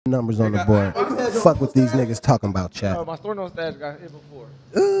numbers on the board. Fuck what these niggas talking about, chat. My Storno stash got hit before.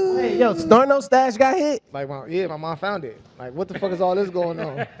 Hey, yo, Storno stash got hit? Like, my mom found it. Like, what the fuck is all this going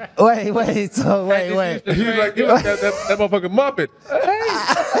on? Wait. He's like, you like that motherfucking Muppet.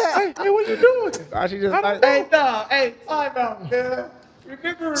 Hey, what you doing? She just like, hey, dog, hey, time out, man.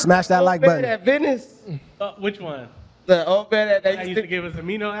 Remember? Smash that like button. At Venice? Which one? The old man that They used to give us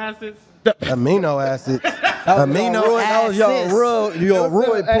amino acids. Amino acids. Amino acids. Your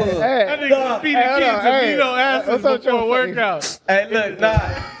Roy plug. That nigga feeding kids amino acids before workouts. Hey, look,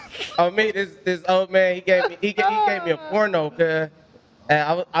 nah. On me, this old man, he gave me a porno, cuz.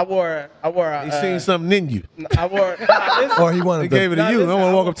 And I wore. He seen something in you. I wore. Or he wanted He gave it to you. I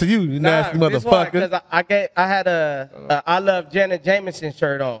want to walk up to you, you nasty motherfucker. Because I had a I Love Janet Jameson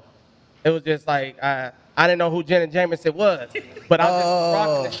shirt on. It was just like I didn't know who Janet Jameson was, but I was just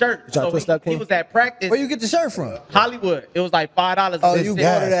rocking the shirt. So he was at practice. Where you get the shirt from? Hollywood. It was like $5. Oh, you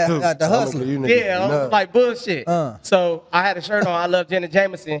bought it at the Hustler. Yeah, it was like bullshit. So I had a shirt on. I Love Janet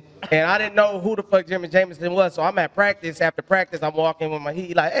Jameson, and I didn't know who the fuck Janet Jameson was. So I'm at practice. After practice, I'm walking with my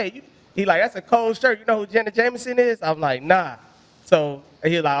he like, hey, he like, that's a cold shirt. You know who Janet Jameson is? I'm like, nah. So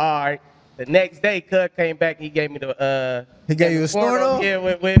he like, all right. The next day, Cuz came back. He gave me the He gave you a Storno? Yeah,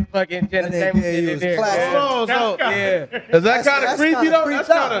 with fucking Janet Jameson in there. Yeah. Is that kind of creepy though? That's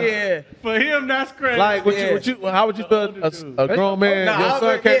kind of Yeah. For him, that's crazy. like how would you feel a grown man? Your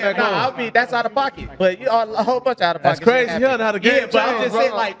son came back home. That's out of pocket, but a whole bunch out of pocket. That's crazy. You know how to get Yeah, but I'm just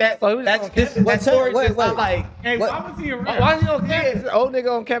saying like that. That story just not like. Hey, why was he around? Why is he on campus? Old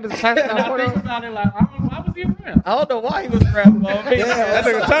nigga on campus passing out I porno. think about it like, why was he around? I don't know why he was rapping on me. That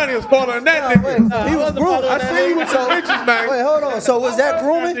nigga Tiny was following that nigga. He was grooming. I see you with your pictures, man. Wait, hold on. So was that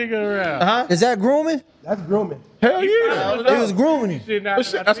grooming? Nigga Is that grooming? That's grooming. Hell yeah. He was grooming you.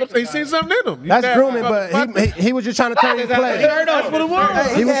 That's what I'm saying. He seen something in him. That's grooming, but he was just trying to turn his play. That's what it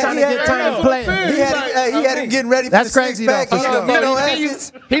was. He was trying to get turned his play. He had him getting ready for That's the crazy, six-pack. though, for Eat sure. amino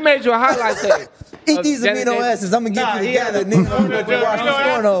acids. He made you a highlight tape. Eat these amino acids. I'm going to get you together, nigga. I'm going to watch this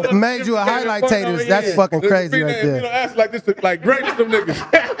porno. Made you a highlight taters. That's fucking crazy right there. Ass like this, like great to them niggas.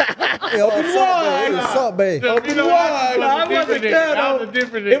 Salt Bay. It wasn't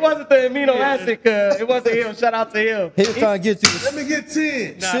It wasn't the amino acid, cuz. It wasn't him. Shout out to him. He was trying to get you. Let me get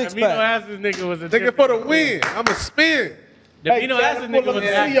 10. Nah, the amino acids nigga was a Nigga for the win. I'm a spin. The amino acid nigga was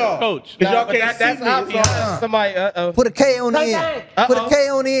the actual coach. Cause y'all can't see me. Somebody, Put a K on the end. Put a K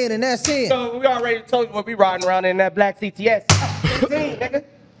on the end, and that's it. So we already told you what we riding around in that black CTS. 15, nigga.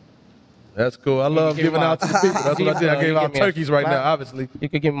 That's cool. I love giving out to the people. That's what I did. I gave out turkeys right now, obviously. You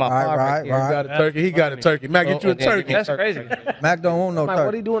could give me my Right. You got a turkey. He got a turkey. Mac, get you a turkey. That's crazy. Mac don't want no Like, what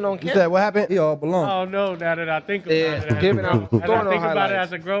turkey. he doing on You campus? said what happened? He all belong. Oh no! Now that I think about it, giving out as I Storno think about it highlights.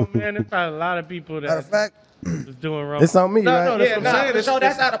 as a grown man, there's probably a lot of people Matter of that fact, was doing wrong. It's on me, No, right? yeah, no,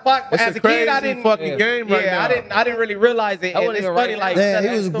 that's out of pocket. It's As a a kid, I crazy didn't. fucking game right now. I didn't really realize it. And wasn't it's even funny, right like damn, he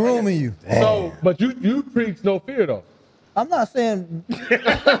was grooming you. So, but you preach no fear though. I'm not saying.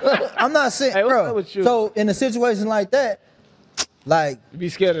 I'm not saying, Hey, what's up bro. with you? So in a situation like that, like, You be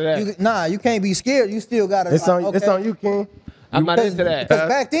scared of that. you can't be scared. You still gotta. It's on you, King. I'm not into that. Because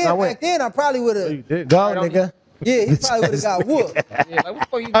back then, I probably would have. Go, nigga. Yeah, he probably would have got whooped. Yeah, like, what the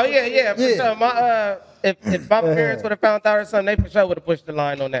fuck you Oh yeah. For Yeah. sure. My if my parents would have found out or something, they for sure would have pushed the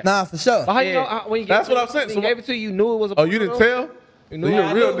line on that. Nah, for sure. But how you Yeah. know when you That's gave what I'm saying. When So you gave it to you, you knew it was a Oh, you didn't tell? You So knew you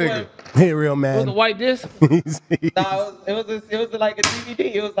it a real knew nigga. He a real was a man. white disc. Nah, it was like a DVD.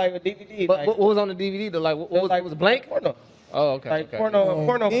 It was like a DVD. But like, what was on the DVD? Though? Like, what it was like was it blank? porno. Oh, okay. Like okay.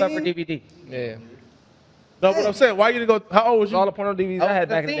 porno stuff for DVD. Yeah. No, what I'm saying, why you didn't go? How old was All you? the porno DVDs I I was had a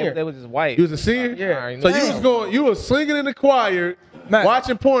back in the day, senior. they was just white. You was a senior? Yeah. So you was singing in the choir, Mac.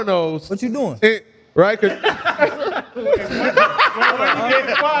 watching pornos. What you doing? Right? 'Cause Singing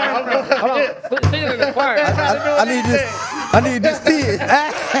in the choir. I need this. I need this 10.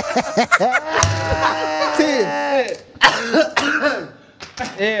 10.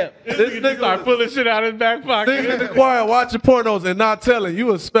 Yeah. This nigga start pulling shit out of his back singing in pocket. the choir, watching pornos, and not telling.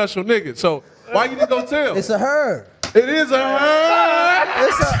 You a special nigga. So why you didn't go tell? It's a her. It is a her.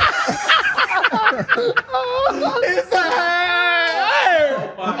 It's a. It's a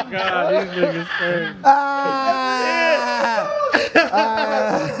Oh my God, these niggas crazy.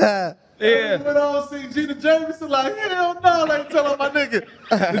 Yeah. You went on see Gina Jameson like, hell no, like tell on my nigga.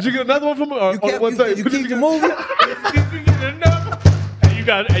 Did you get another one from her? Or You kept, one time? you keep your movie?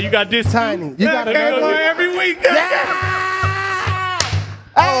 And you got this Tiny. You got another another one one? every week.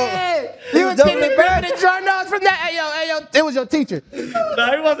 Hey! You was getting the better than journals from that. Hey, yo, it was your teacher.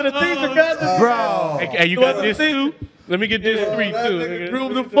 No, he wasn't a teacher, cuz. Bro. Hey, you got this too. Let me get this 3 too.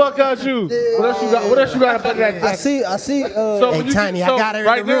 Groom the fuck out you. What else you got? What else you got about that? I see. So Hey, Tiny, I got her in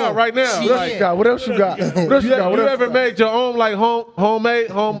right the room. Right now. Shit. What else you got? What else you got? What else you got? You ever made your own like homemade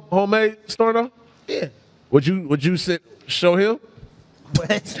Storno? Yeah. Would you show him?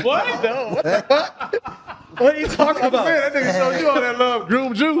 What? No. What are you talking about? Man, that nigga showed you all that love,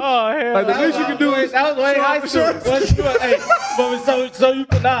 groomed you. Oh hell. Like the least you can do is That was way show high off the school. shorts. What you hey, but so you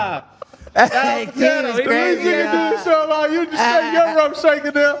can nah. Hey, kid is The least crazy. you can do is show off. You just say your rum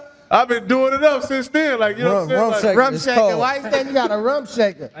shaking there. I've been doing it up since then. Like you know what I'm saying? Like, Rum It's shaker. cold. Why you saying you got a rum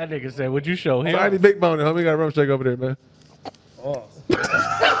shaker? That nigga said, would you show him? Tiny big bone, homie. Got a rum shake over there, man.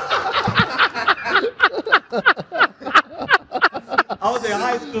 I was in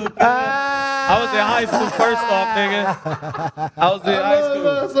high school. I was in high school first off, nigga. I was in high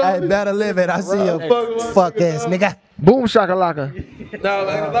school. Hey, better live it. I see your fuck ass nigga. Boom shakalaka. No,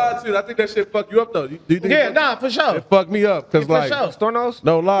 I ain't lie to you. I think that shit fuck you up though. Do you think Yeah, nah, for sure. it fucked me up? Cause For like sure. Stornos?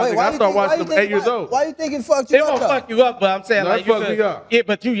 no lie, Wait, nigga, why I you started think- watching them 8 years old. Why you think it fucked It you up? won't though? fuck you up, but I'm saying No, like it you fucked could, me up. yeah,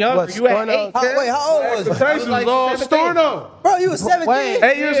 but you younger. What, You had Storno? 8. Wait, how old was you? Expectations like was all 17. Storno. Bro, you was 17. Wait.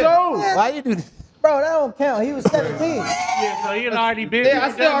 8 years old. Why you do this? Bro, that don't count. He was 17. Yeah, so he had already been. Yeah,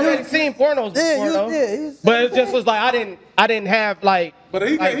 I still already seen pornos Yeah, before you though. did. He was But it just was like I didn't have like. But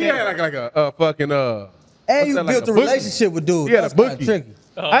he like that. had like a fucking and you that, like built a a bookie? relationship with dude. He had a That's kinda bookie. tricky.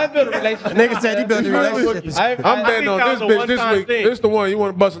 I ain't built a relationship. Nigga said he built a relationship. I'm betting on think this that was a bitch this one-time week. thing. This the one you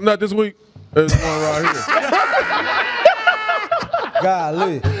want to bust a nut this week? This one right here.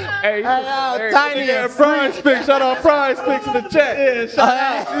 Golly. Hey, Tiny Yeah, and prize pick. Shout out prize picks in the chat. Yeah, shout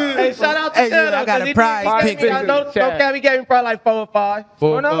out. Hey, shout out to Hey, Shadow, I got 'cause a he prize gave me- pick I in know, the chat. no cap, he gave me probably like 4 or 5.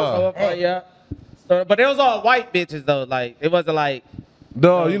 4 or 4 5. or 5, yeah. So, but it was all white bitches though. Like it wasn't like.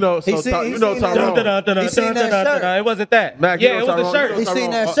 No, you know, so He seen- he you know seen that- Tyrone. He seen that shirt. It wasn't that. Mac, you Yeah, know it was the Tyrone. shirt. He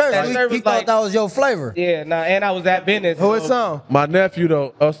seen that shirt. That shirt He was thought like- that was your flavor. Yeah, nah, and I was at Venice. Who is on? My nephew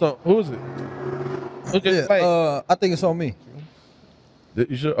though, who is it? Who just played? I think it's on me.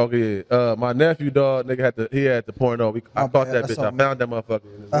 You sure? Okay, yeah. My nephew, dog, nigga he had the porno. I My caught bad, that that's bitch. I on me. found that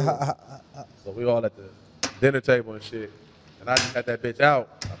motherfucker in his room. So we all at the dinner table and shit. And I just got that bitch out.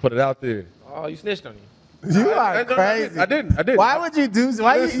 I put it out there. Oh, you snitched on him. You are No, crazy. I didn't. Why would you do?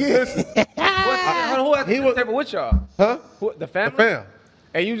 Why Listen, you? listen. Who at the table with y'all? Huh? Who, the family? The fam.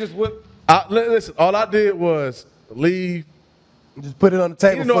 And you just whipped. Listen, all I did was leave. Just put it on the He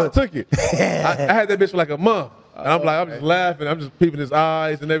table didn't know I for. took it. I had that bitch for like a month. And I'm just laughing. I'm just peeping his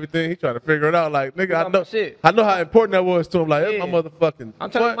eyes and everything. He trying to figure it out. Like, nigga, I know how important that was to him. Like, that's my motherfucking.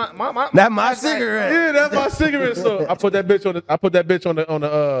 I'm telling what? you, That's my cigarette. Yeah, that's my cigarette. So I put that bitch on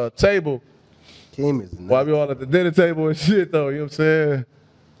the table Kim is while we all at the dinner table and shit though. You know what I'm saying?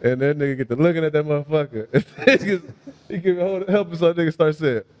 And that nigga get to looking at that motherfucker. he give me help us. So that nigga start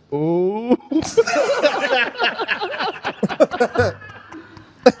saying, "Ooh."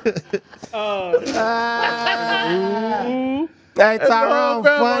 Hey, Tyrone,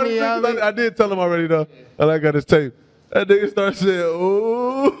 funny. I did tell him already though. And I got his tape. That nigga started saying,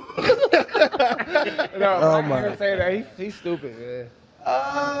 "Ooh." No, I can't say that. He's stupid, man.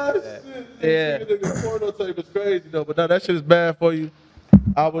 Ah, shit. Yeah. Nigga, porno tape is crazy though, but no, that shit is bad for you.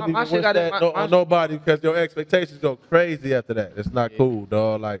 I wouldn't My even shit wish got it- that my- on nobody because your expectations go crazy after that. It's not cool,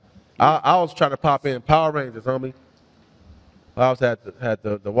 dog. Like I was trying to pop in Power Rangers, homie. I was had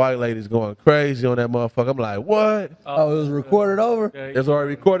the white ladies going crazy on that motherfucker. I'm like, what? Oh, it was recorded over? It's already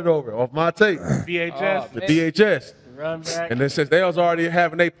recorded over off my tape, VHS. the VHS. Run back. And then since they was already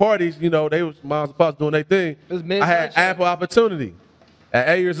having their parties, you know, they was Miles and Pops doing their thing. was I had ample opportunity. At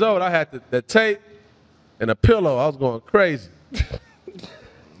 8 years old, I had the tape and a pillow. I was going crazy.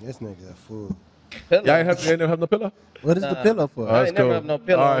 This nigga a fool. Y'all ain't never have no pillow? What is the pillow for? Oh, I that's ain't never cool. have no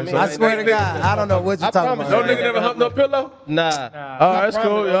pillow All on right, me. so I swear to God, I don't know what you're I talking promise No about. you. nigga never hump no pillow? Nah. All right, that's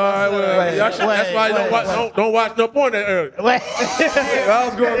cool. All right, well, Wait, y'all should, that's why you don't watch no porn that early. Wait. I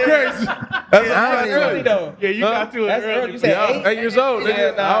was going crazy. That's I ain't Early though. Yeah, you got to it That's early. early. You said Yeah, I was 8 years old. Nigga.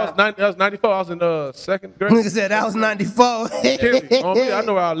 Yeah, nah. I was 94. I was in second grade. Nigga said that was 94. Kidding. On me, I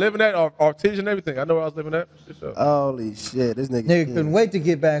know where I was living at, artesian, everything. I know where I was living at. For sure. Holy shit, this nigga. Nigga couldn't wait to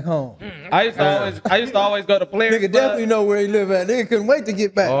get back home. I used to always go to Players Nigga Club. definitely know where he live at. Nigga couldn't wait to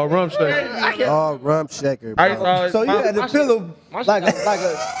get back. All rum steak. Oh, rump shaker. I used to always. So you had the pillow like a,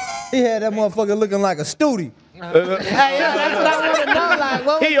 he had that motherfucker looking like a stootie. Hey, yo, that's what I want to know. Like,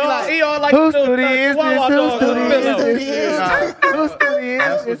 what was He you all like? like Whose the studio is this? Wawa Whose dog. studio is Pillow. this? Whose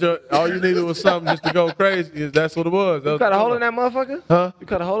studio is this? All you needed was something just to go crazy. That's what it was. You cut a hole in that motherfucker? Huh? You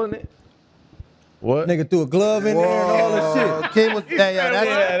cut a hole in it? What? Nigga threw a glove in there and all this shit. Oh, Kim was, hey, yo, that's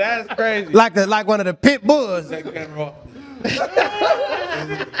Yeah, that's crazy. like one of the pit bulls. Take the camera off.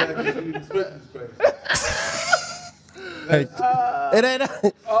 It ain't.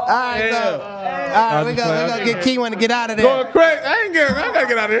 All right, so. All right, we gonna get Key one to get out of there. Going crazy. I gotta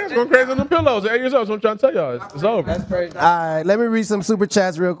get out of here. It's going crazy on the pillows. 8 years old. So I'm trying to tell y'all. It's over. That's crazy. All right, let me read some super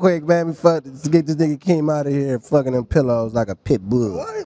chats real quick, man. Before to get this nigga Keem out of here fucking them pillows like a pit bull.